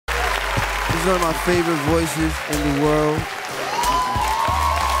is one of my favorite voices in the world.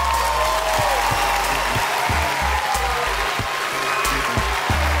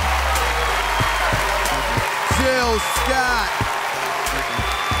 Jill Scott.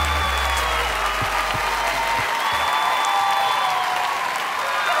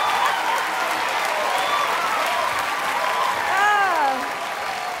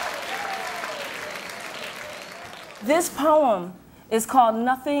 This poem is called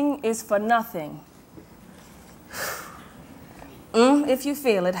Nothing is for Nothing. If you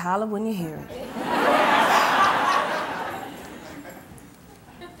feel it, holler when you hear it.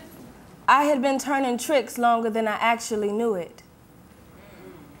 I had been turning tricks longer than I actually knew it.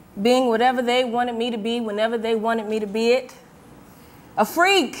 Being whatever they wanted me to be, whenever they wanted me to be it. A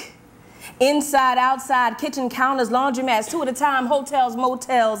freak. Inside, outside, kitchen counters, laundromats, 2 at a time, hotels,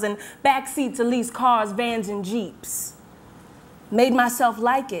 motels, and backseats of leased cars, vans, and Jeeps. Made myself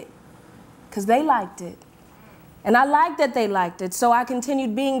like it, because they liked it. And I liked that they liked it, so I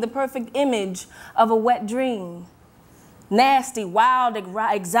continued being the perfect image of a wet dream. Nasty, wild,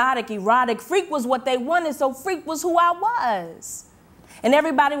 exotic, erotic. Freak was what they wanted, so freak was who I was. And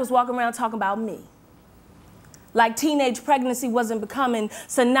everybody was walking around talking about me. Like teenage pregnancy wasn't becoming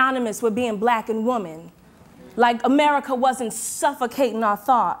synonymous with being black and woman. Like America wasn't suffocating our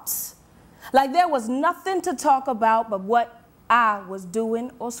thoughts. Like there was nothing to talk about but what I was doing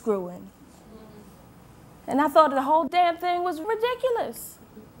or screwing. And I thought the whole damn thing was ridiculous,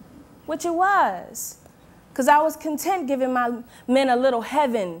 which it was. Because I was content giving my men a little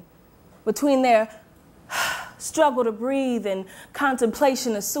heaven between their struggle to breathe and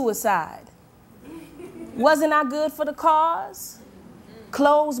contemplation of suicide. Wasn't I good for the cause?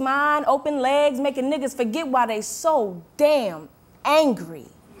 Closed mind, open legs, making niggas forget why they so damn angry.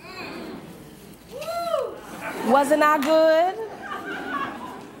 Wasn't I good?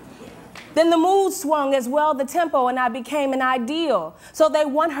 Then the mood swung as well, the tempo, and I became an ideal. So they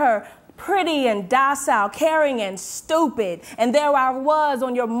want her pretty and docile, caring and stupid. And there I was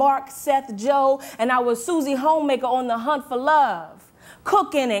on your Mark, Seth, Joe, and I was Susie Homemaker on the hunt for love.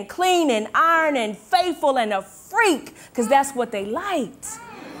 Cooking and cleaning, ironing, faithful and a freak, because that's what they liked.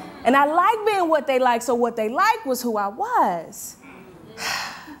 And I liked being what they liked, so what they liked was who I was.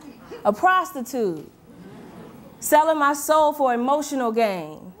 A prostitute, selling my soul for emotional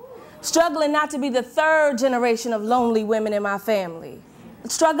gain, struggling not to be the 3rd generation of lonely women in my family.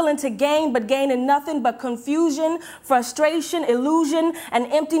 Struggling to gain, but gaining nothing but confusion, frustration, illusion, and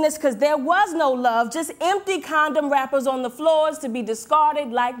emptiness, because there was no love, just empty condom wrappers on the floors to be discarded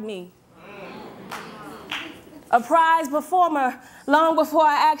like me. A prize performer long before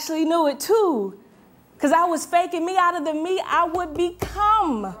I actually knew it, too, because I was faking me out of the me I would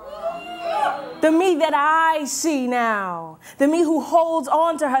become. The me that I see now. The me who holds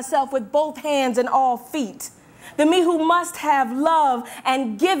on to herself with both hands and all feet. The me who must have love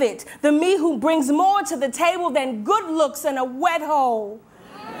and give it. The me who brings more to the table than good looks in a wet hole.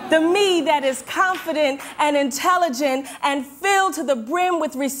 The me that is confident and intelligent and filled to the brim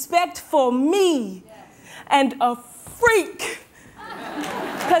with respect for me. And a freak.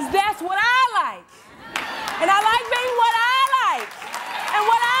 Because that's what I like. And I like being what I like. And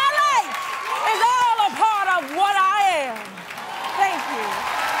what I